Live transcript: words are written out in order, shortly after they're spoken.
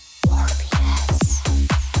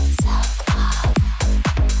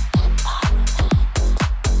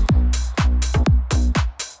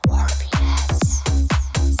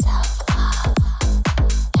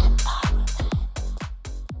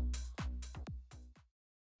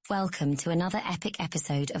Welcome to another epic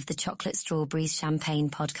episode of the Chocolate Strawberries Champagne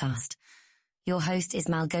podcast. Your host is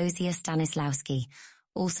Malgosia Stanislawski,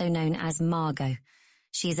 also known as Margot.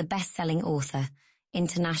 She is a best-selling author,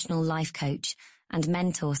 international life coach, and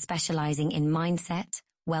mentor specializing in mindset,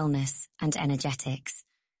 wellness, and energetics.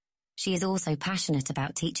 She is also passionate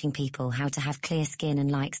about teaching people how to have clear skin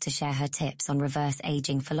and likes to share her tips on reverse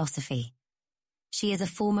aging philosophy. She is a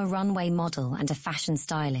former runway model and a fashion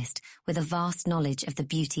stylist with a vast knowledge of the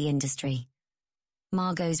beauty industry.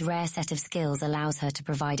 Margot's rare set of skills allows her to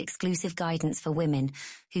provide exclusive guidance for women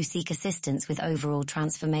who seek assistance with overall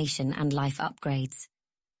transformation and life upgrades.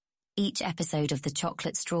 Each episode of the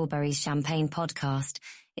Chocolate Strawberries Champagne podcast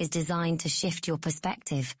is designed to shift your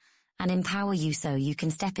perspective and empower you so you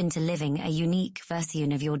can step into living a unique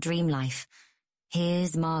version of your dream life.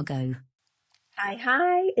 Here's Margot.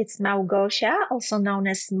 Hi, it's Malgosia, also known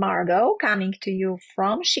as Margot, coming to you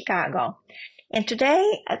from Chicago. And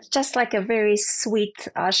today, it's just like a very sweet,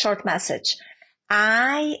 short message.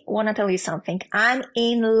 I want to tell you something. I'm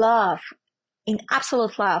in love, in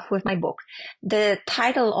absolute love with my book. The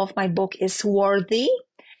title of my book is Worthy,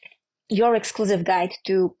 your exclusive guide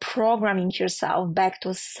to programming yourself back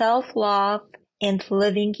to self-love and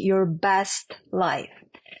living your best life.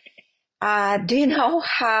 Do you know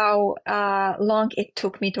how long it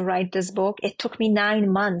took me to write this book? It took me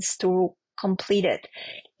 9 months to complete it.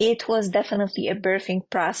 It was definitely a birthing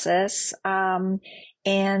process,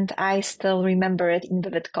 and I still remember it in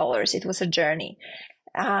vivid colors. It was a journey.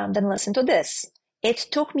 Then listen to this. It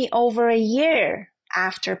took me over a year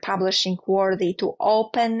after publishing Worthy to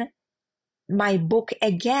open my book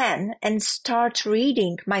again and start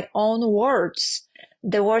reading my own words,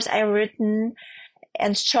 the words I've written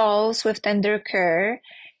and chose with tender care.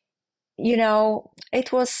 You know,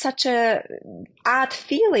 it was such a odd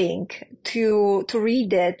feeling to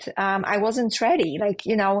read it. I wasn't ready.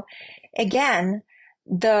 Again,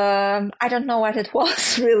 I don't know what it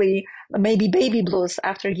was really, maybe baby blues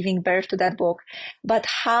after giving birth to that book. But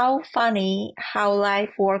how funny how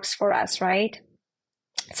life works for us, right?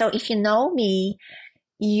 So if you know me,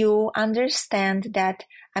 you understand that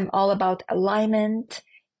I'm all about alignment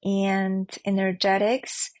and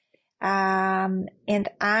energetics. And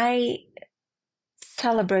I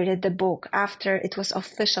celebrated the book after it was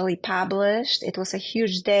officially published. It was a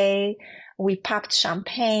huge day. We popped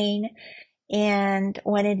champagne. And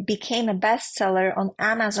when it became a bestseller on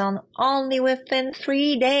Amazon, only within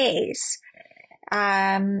 3 days,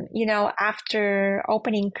 after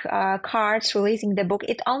opening cards, releasing the book,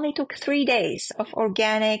 it only took 3 days of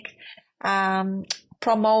organic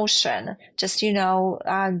promotion, just,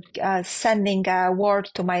 sending a word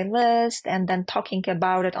to my list and then talking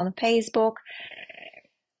about it on Facebook.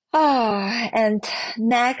 And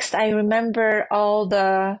next, I remember all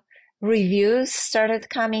the reviews started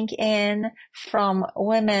coming in from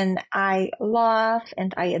women I love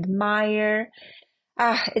and I admire.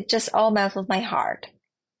 It just all melted my heart.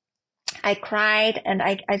 I cried and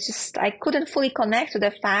I couldn't fully connect to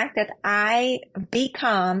the fact that I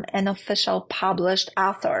become an official published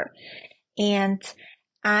author. And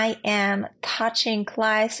I am touching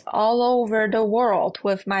lives all over the world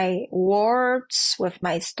with my words, with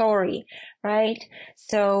my story, right?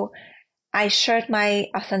 So I shared my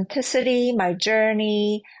authenticity, my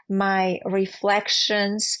journey, my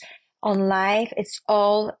reflections on life. It's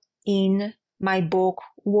all in my book,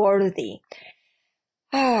 Worthy.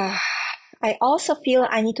 I also feel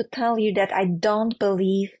I need to tell you that I don't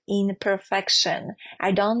believe in perfection.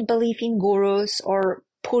 I don't believe in gurus or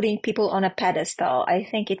putting people on a pedestal. I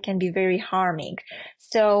think it can be very harming.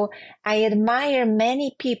 So I admire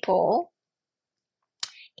many people,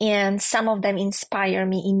 and some of them inspire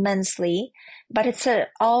me immensely, but it's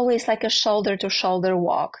always like a shoulder-to-shoulder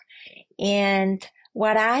walk. And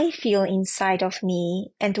what I feel inside of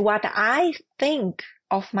me and what I think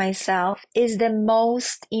of myself is the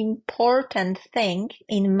most important thing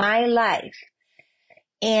in my life.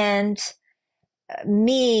 And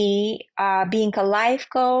me, being a life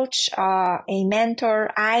coach, a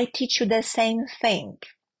mentor, I teach you the same thing.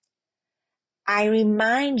 I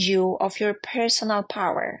remind you of your personal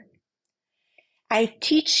power. I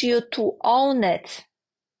teach you to own it.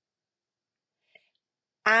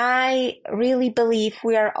 I really believe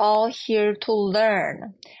we are all here to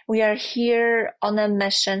learn. We are here on a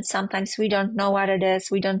mission. Sometimes we don't know what it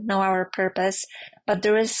is. We don't know our purpose, but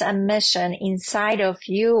there is a mission inside of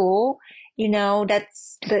you,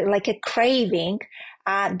 that's like a craving,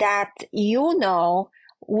 that,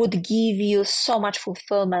 would give you so much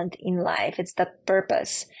fulfillment in life. It's that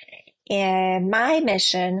purpose. And my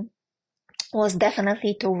mission was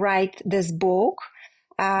definitely to write this book,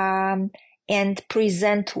 and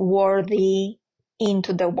present worthy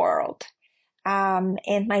into the world.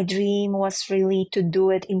 And my dream was really to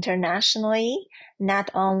do it internationally,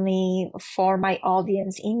 not only for my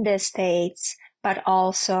audience in the States, but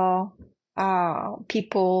also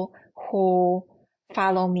people who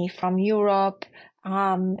follow me from Europe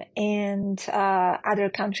and other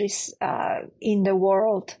countries in the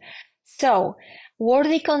world. So,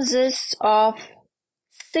 Worthy consists of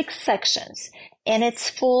 6 sections, and it's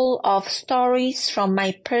full of stories from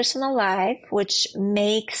my personal life, which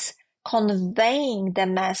makes conveying the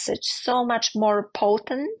message so much more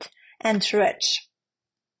potent and rich.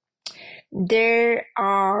 There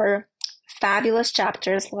are fabulous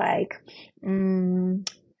chapters like,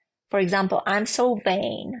 for example, I'm So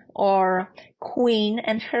Vain, or Queen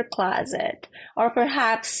and Her Closet, or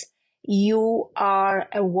perhaps You Are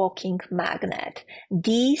a Walking Magnet.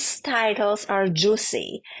 These titles are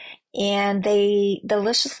juicy and they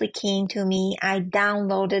deliciously came to me. I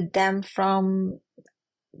downloaded them from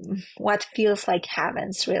what feels like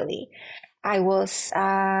heavens, really. I was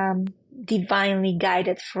divinely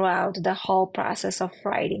guided throughout the whole process of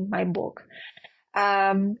writing my book.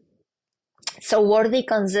 So Worthy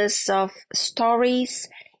consists of stories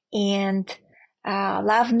and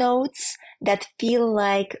love notes that feel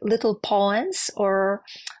like little poems, or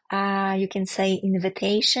you can say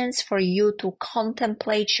invitations for you to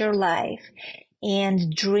contemplate your life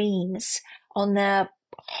and dreams on a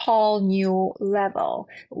whole new level.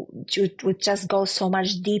 It would just go so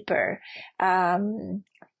much deeper. And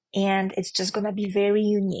it's just going to be very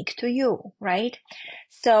unique to you, right?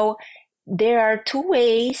 So there are 2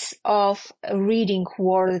 ways of reading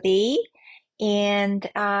Worthy. And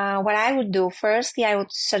what I would do, firstly, I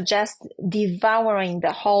would suggest devouring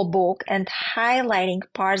the whole book and highlighting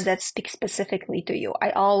parts that speak specifically to you.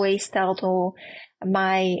 I always tell to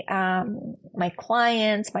my my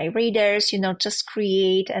clients, my readers, just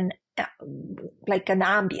create an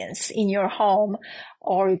ambience in your home,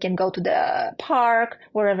 or you can go to the park,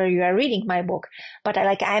 wherever you are reading my book. But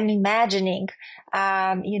I'm imagining,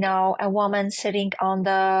 a woman sitting on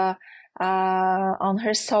her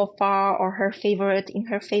sofa or in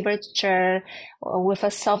her favorite chair with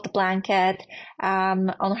a soft blanket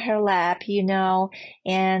on her lap,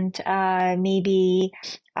 and maybe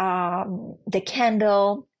the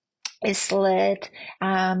candle is lit.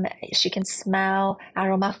 She can smell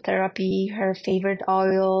aromatherapy, her favorite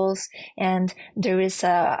oils, and there is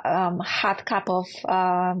a hot cup of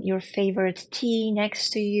your favorite tea next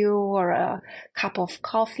to you, or a cup of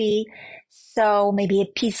coffee. So maybe a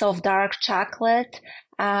piece of dark chocolate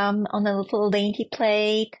on a little dainty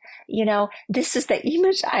plate. This is the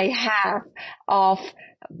image I have of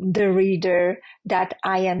the reader that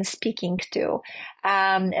I am speaking to.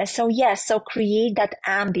 So create that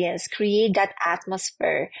ambience, create that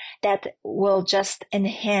atmosphere that will just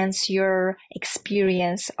enhance your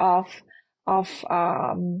experience of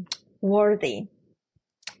Worthy.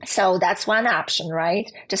 So that's one option,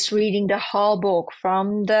 right? Just reading the whole book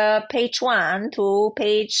from the page 1 to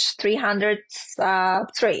page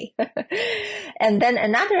 303. And then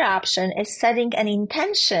another option is setting an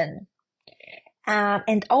intention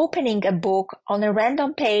and opening a book on a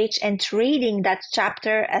random page and reading that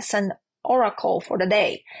chapter as an oracle for the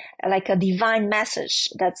day, like a divine message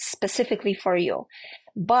that's specifically for you.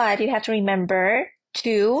 But you have to remember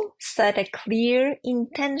to set a clear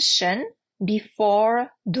intention before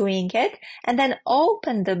doing it, and then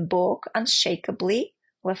open the book unshakably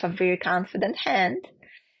with a very confident hand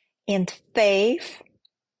and faith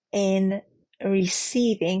in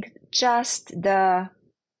receiving just the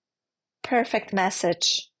perfect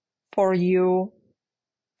message for you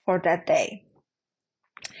for that day.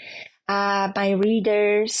 My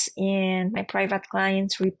readers and my private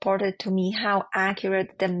clients reported to me how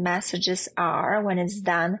accurate the messages are when it's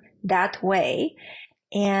done that way,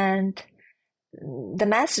 and the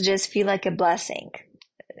messages feel like a blessing.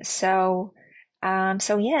 So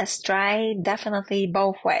yes, try definitely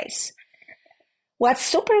both ways. What's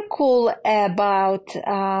super cool about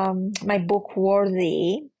my book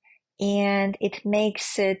Worthy, and it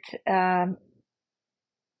makes it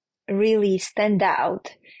really stand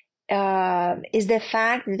out, is the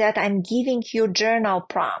fact that I'm giving you journal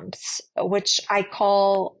prompts, which I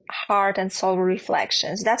call heart and soul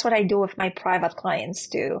reflections. That's what I do with my private clients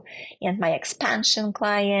too, and my expansion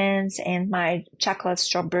clients and my chocolate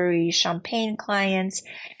strawberry champagne clients.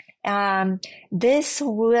 This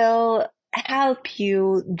will help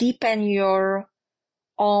you deepen your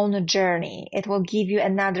own journey. It will give you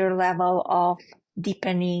another level of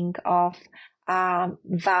deepening of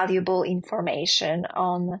valuable information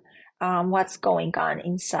on what's going on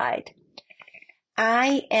inside.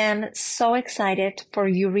 I am so excited for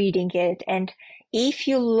you reading it. And if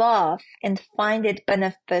you love and find it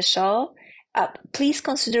beneficial, please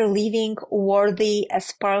consider leaving worthy a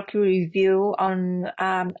sparkly review on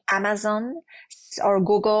Amazon or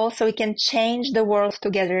Google so we can change the world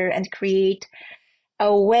together and create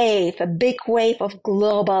a big wave of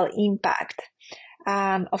global impact,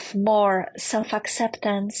 of more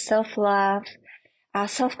self-acceptance, self-love,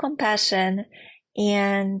 self-compassion,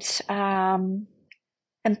 and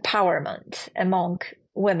empowerment among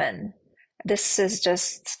women. This is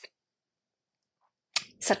just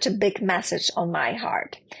such a big message on my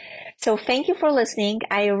heart. So thank you for listening.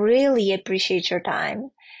 I really appreciate your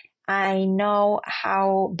time. I know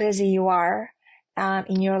how busy you are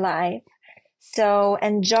in your life. So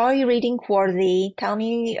enjoy reading Worthy. Tell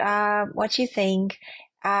me what you think.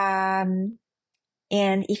 And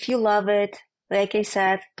if you love it, like I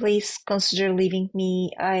said, please consider leaving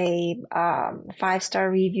me a 5-star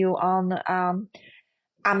review on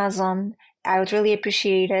Amazon. I would really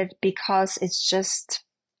appreciate it because it's just,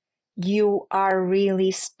 you are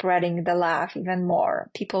really spreading the love even more.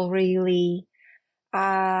 People really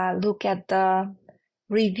look at the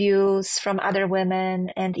reviews from other women,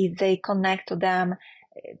 and if they connect to them,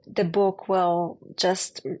 the book will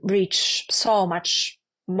just reach so much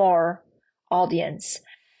more audience.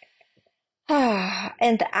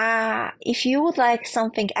 And if you would like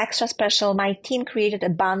something extra special, my team created a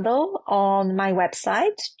bundle on my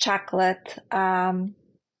website,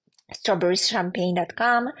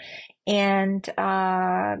 chocolate-strawberrieschampagne.com, and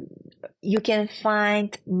you can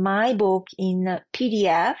find my book in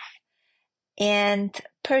PDF and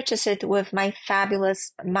purchase it with my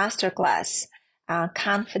fabulous masterclass,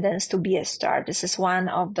 Confidence to be a Star. This is one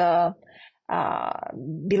of the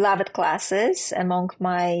beloved classes among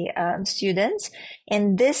my students.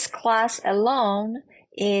 And this class alone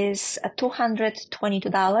is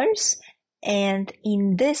 $222. And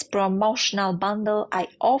in this promotional bundle, I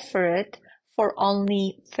offer it for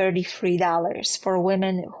only $33 for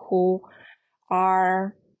women who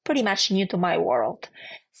are pretty much new to my world.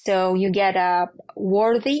 So you get a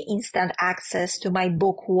Worthy instant access to my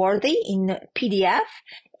book Worthy in PDF,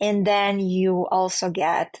 and then you also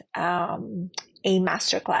get a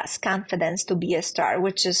masterclass, Confidence to be a Star,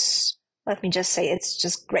 which is, let me just say, it's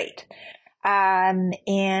just great. I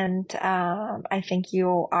think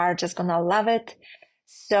you are just gonna love it.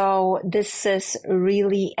 So this is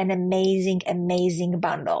really an amazing, amazing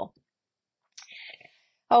bundle.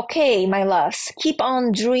 Okay, my loves, keep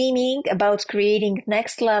on dreaming about creating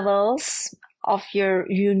next levels of your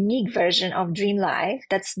unique version of dream life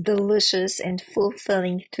that's delicious and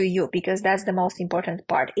fulfilling to you, because that's the most important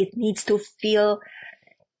part. It needs to feel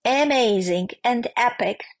amazing and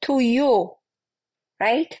epic to you,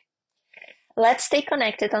 right? Let's stay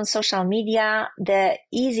connected on social media. The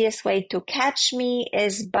easiest way to catch me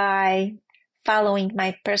is by following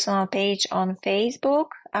my personal page on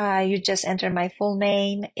Facebook. You just enter my full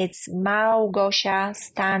name. It's Małgosia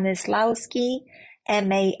Stanislawski,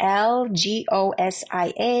 Malgosia,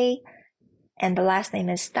 and the last name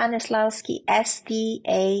is Stanislawski,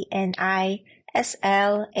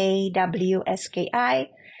 Stanislawski.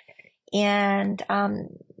 And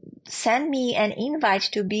send me an invite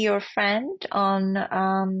to be your friend on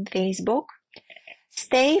Facebook.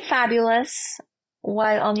 Stay fabulous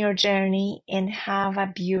while on your journey, and have a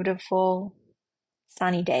beautiful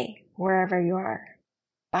sunny day wherever you are.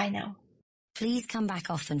 Bye now. Please come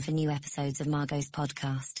back often for new episodes of Margot's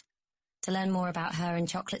podcast. To learn more about her and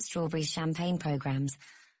Chocolate Strawberries Champagne programs,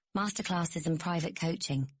 masterclasses and private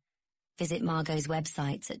coaching, visit Margot's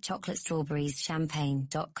websites at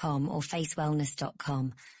chocolatestrawberrieschampagne.com or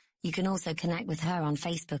facewellness.com. You can also connect with her on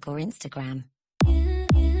Facebook or Instagram.